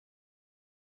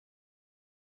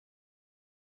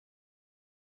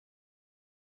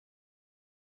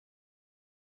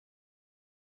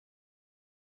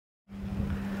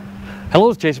Hello,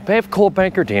 it's Jason Payne, Coal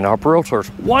Banker, Dean Harper Realtors.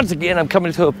 Once again, I'm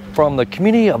coming to from the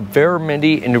community of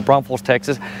Veramendi in New Braunfels,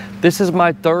 Texas. This is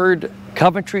my third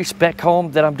Coventry spec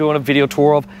home that I'm doing a video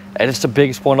tour of, and it's the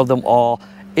biggest one of them all.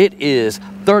 It is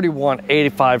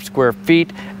 3185 square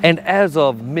feet, and as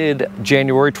of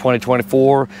mid-January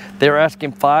 2024, they're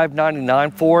asking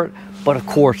 $599 for it. But of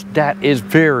course, that is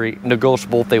very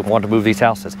negotiable if they want to move these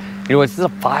houses. You know, this is a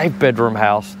 5-bedroom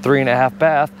house, 3.5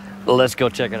 bath. Let's go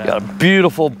check it out. Got a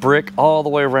beautiful brick all the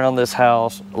way around this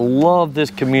house. Love this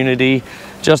community.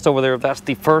 Just over there, that's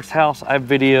the first house I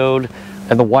videoed,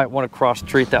 and the white one across the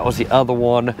street, that was the other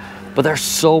one. But there's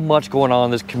so much going on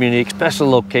in this community, especially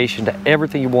location to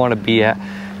everything you want to be at.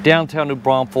 Downtown New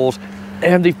Braunfels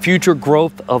and the future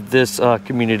growth of this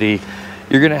community.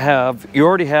 You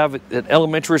already have an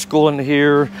elementary school in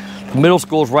here. The middle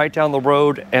school is right down the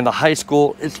road, and the high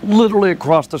school is literally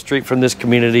across the street from this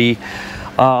community.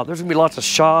 There's gonna be lots of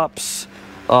shops,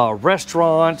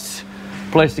 restaurants,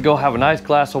 place to go have a nice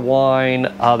glass of wine.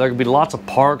 There are gonna be lots of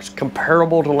parks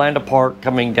comparable to Land Park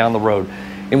coming down the road.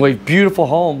 Anyway, beautiful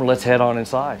home. Let's head on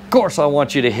inside. Of course, I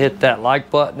want you to hit that like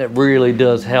button. It really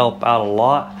does help out a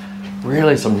lot.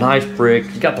 Really some nice brick.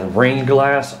 You got the rain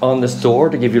glass on this door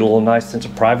to give you a little nice sense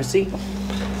of privacy.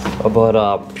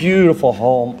 But beautiful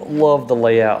home. Love the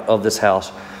layout of this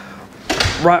house.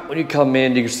 Right when you come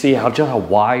in, you can see just how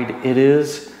wide it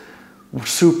is.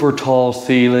 Super tall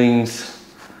ceilings.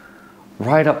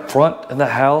 Right up front in the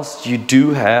house, you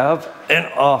do have an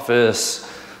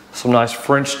office. Some nice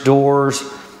French doors.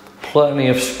 Plenty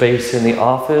of space in the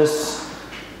office.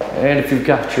 And if you've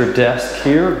got your desk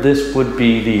here, this would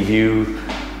be the view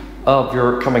of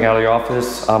your coming out of your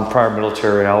office. I'm prior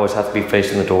military, I always have to be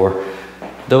facing the door.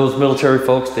 Those military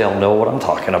folks, they'll know what I'm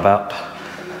talking about.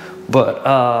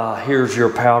 But here's your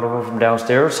powder room from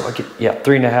downstairs. So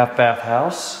 3.5 bath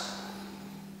house.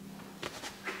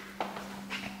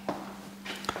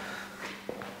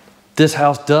 This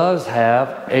house does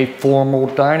have a formal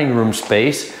dining room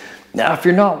space. Now, if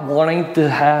you're not wanting to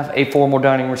have a formal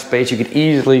dining room space, you could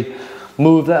easily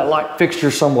move that light fixture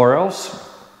somewhere else,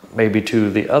 maybe to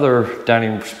the other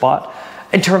dining room spot,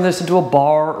 and turn this into a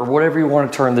bar or whatever you want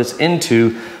to turn this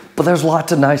into. But there's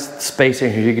lots of nice space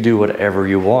in here. You can do whatever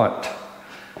you want.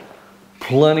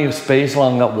 Plenty of space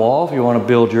along that wall if you want to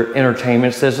build your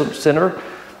entertainment center.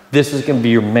 This is going to be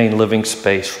your main living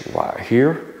space right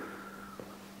here.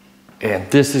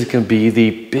 And this is going to be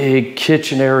the big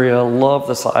kitchen area. Love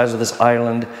the size of this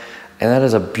island. And that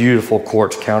is a beautiful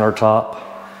quartz countertop.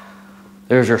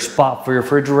 There's your spot for your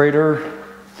refrigerator.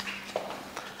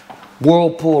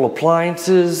 Whirlpool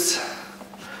appliances.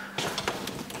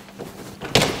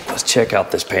 Let's check out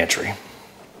this pantry.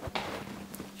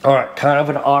 All right, kind of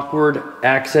an awkward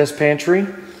access pantry.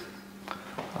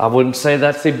 I wouldn't say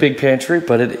that's a big pantry,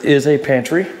 but it is a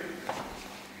pantry.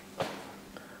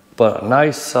 But a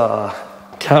nice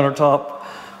countertop,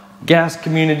 gas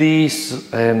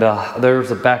communities, and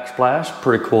there's a backsplash.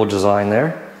 Pretty cool design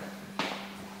there.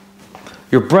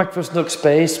 Your breakfast nook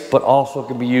space, but also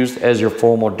can be used as your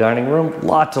formal dining room.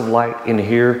 Lots of light in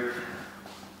here.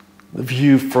 The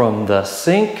view from the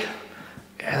sink.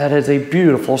 And that is a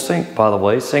beautiful sink, by the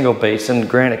way. Single basin,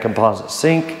 granite composite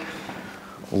sink.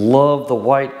 Love the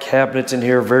white cabinets in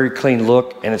here. Very clean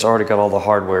look, and it's already got all the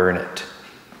hardware in it.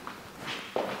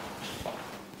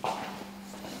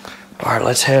 All right,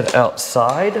 let's head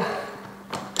outside.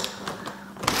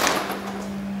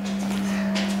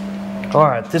 All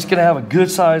right, this is gonna have a good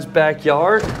sized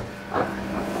backyard.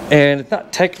 And it's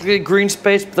not technically green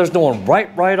space, but there's no one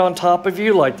right on top of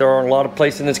you like there are in a lot of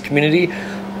places in this community.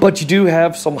 But you do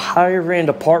have some higher end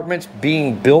apartments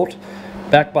being built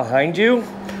back behind you.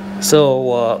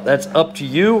 So that's up to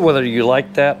you whether you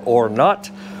like that or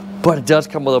not. But it does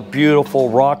come with a beautiful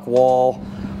rock wall,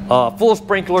 full of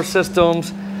sprinkler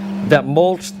systems that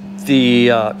mulch.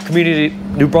 The community,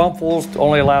 New Braunfels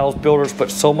only allows builders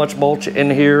put so much mulch in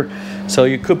here. So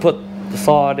you could put the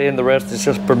sod in, the rest is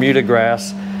just Bermuda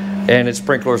grass, and it's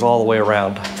sprinklers all the way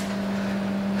around.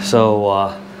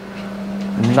 So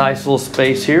nice little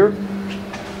space here.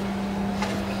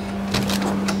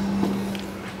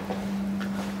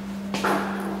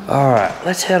 All right,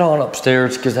 let's head on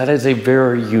upstairs because that is a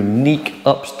very unique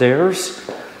upstairs.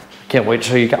 Can't wait to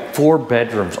show you. Got 4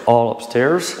 bedrooms all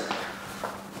upstairs.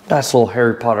 Nice little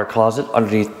Harry Potter closet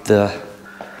underneath the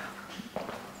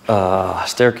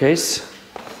staircase.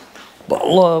 But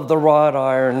love the wrought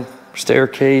iron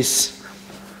staircase.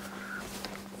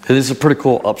 This is pretty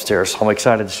cool upstairs. I'm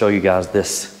excited to show you guys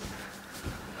this.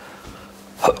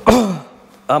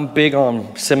 I'm big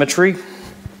on symmetry,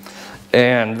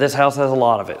 and this house has a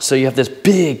lot of it. So you have this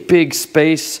big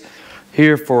space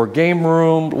here for game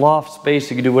room, loft space.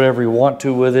 You can do whatever you want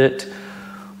to with it.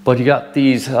 But you got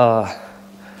these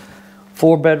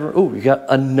 4-bedroom. Oh, you got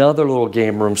another little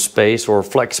game room space or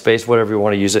flex space, whatever you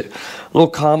want to use it. Little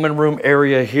common room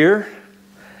area here.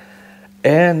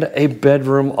 And a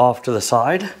bedroom off to the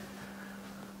side.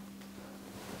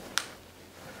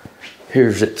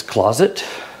 Here's its closet.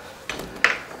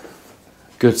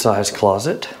 Good size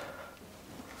closet.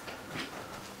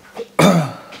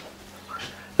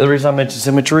 The reason I mentioned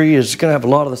symmetry is it's going to have a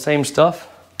lot of the same stuff,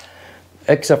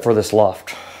 except for this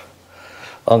loft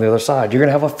on the other side. You're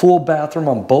going to have a full bathroom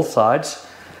on both sides.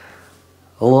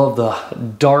 I love the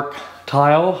dark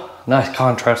tile, nice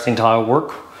contrasting tile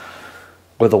work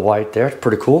with the white there. It's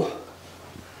pretty cool.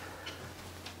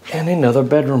 And another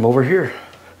bedroom over here.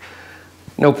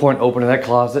 No point opening that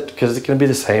closet because it's going to be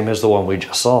the same as the one we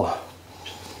just saw.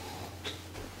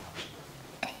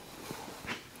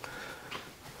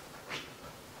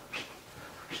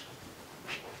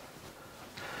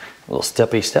 A little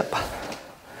steppy step.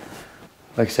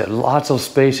 Like I said, lots of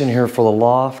space in here for the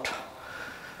loft.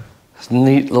 This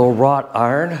neat little wrought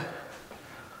iron.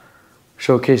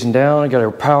 Showcasing down, you got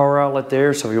a power outlet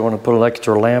there, so if you want to put an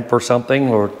extra lamp or something,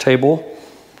 or table.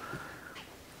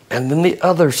 And then the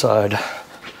other side,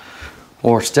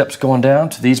 more steps going down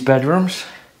to these bedrooms.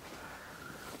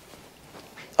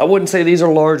 I wouldn't say these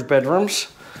are large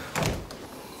bedrooms,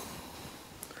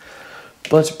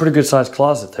 but it's a pretty good sized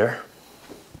closet there.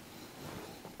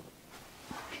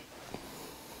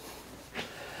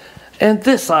 And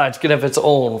this side's gonna have its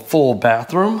own full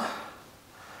bathroom.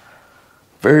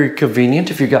 Very convenient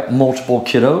if you've got multiple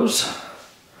kiddos.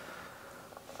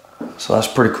 So that's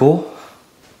pretty cool.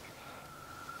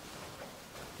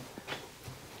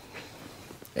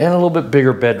 And a little bit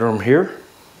bigger bedroom here.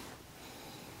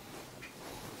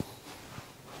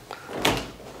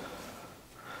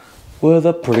 With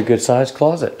a pretty good sized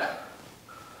closet.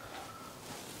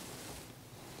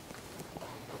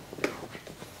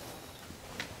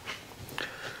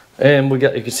 And you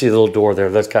can see the little door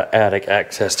there. That's got attic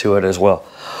access to it as well.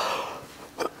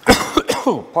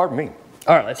 Pardon me.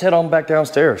 All right, let's head on back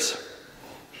downstairs.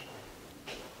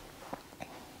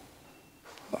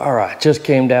 All right, just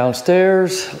came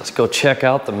downstairs. Let's go check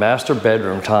out the master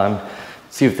bedroom time.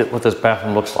 See what this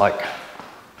bathroom looks like.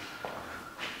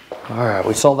 All right,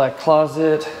 we saw that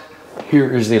closet.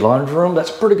 Here is the laundry room.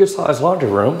 That's a pretty good sized laundry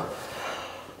room.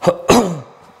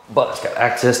 But it's got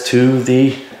access to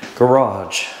the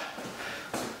garage.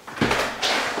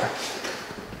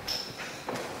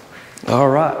 All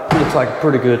right, looks like a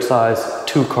pretty good size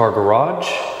 2-car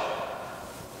garage.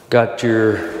 Got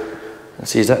your,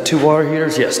 let's see, is that 2 water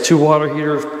heaters? Yes, 2 water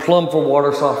heaters, plumb for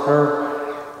water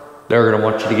softener. They're gonna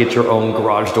want you to get your own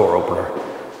garage door opener.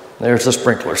 There's the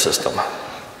sprinkler system.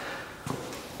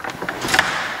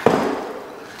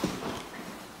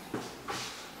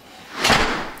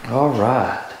 All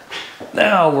right,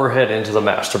 now we're heading to the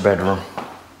master bedroom.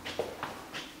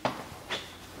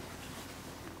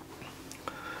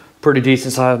 Pretty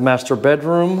decent sized master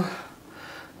bedroom.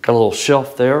 Got a little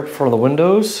shelf there in front of the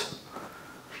windows.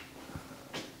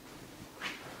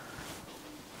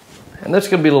 And that's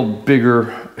gonna be a little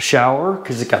bigger shower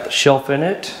because it's got the shelf in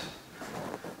it.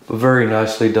 Very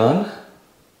nicely done.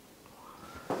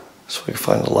 So we can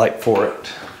find the light for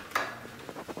it.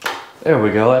 There we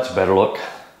go, that's a better look.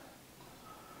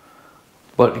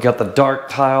 But you got the dark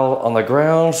tile on the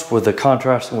grounds with the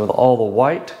contrasting with all the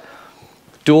white.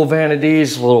 Dual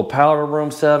vanities, little powder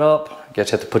room setup. I guess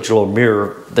you have to put your little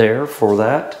mirror there for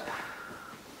that.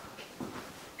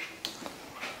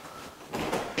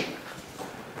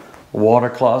 Water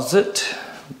closet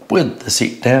with the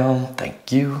seat down,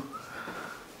 thank you.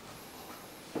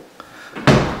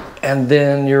 And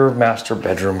then your master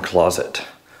bedroom closet.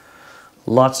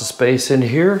 Lots of space in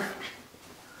here.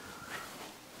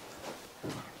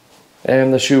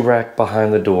 And the shoe rack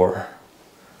behind the door.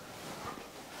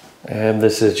 And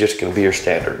this is just going to be your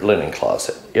standard linen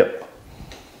closet. Yep.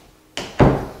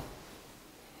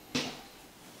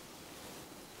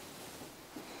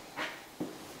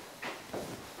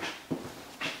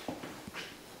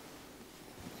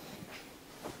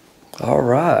 All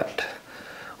right.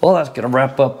 Well, that's going to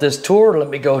wrap up this tour. Let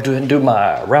me go ahead and do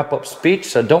my wrap-up speech.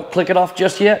 So don't click it off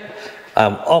just yet.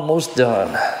 I'm almost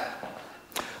done.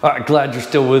 All right, glad you're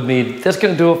still with me. That's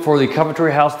going to do it for the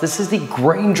Coventry house. This is the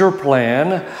Granger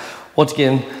plan. Once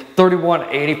again,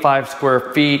 3185 square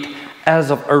feet.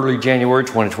 As of early January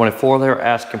 2024, they're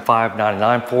asking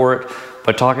 $599 for it.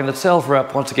 But talking to the sales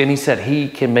rep, once again, he said he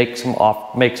can makes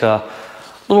a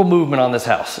little movement on this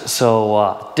house.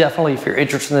 So definitely, if you're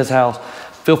interested in this house,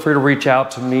 feel free to reach out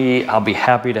to me. I'll be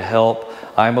happy to help.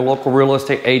 I'm a local real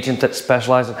estate agent that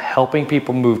specializes in helping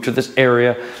people move to this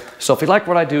area. So if you like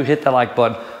what I do, hit that like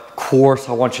button. Of course,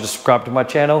 I want you to subscribe to my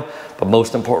channel, but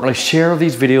most importantly, share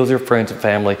these videos with your friends and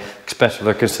family, especially if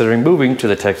they're considering moving to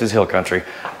the Texas Hill Country.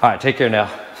 All right, take care now.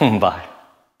 Bye.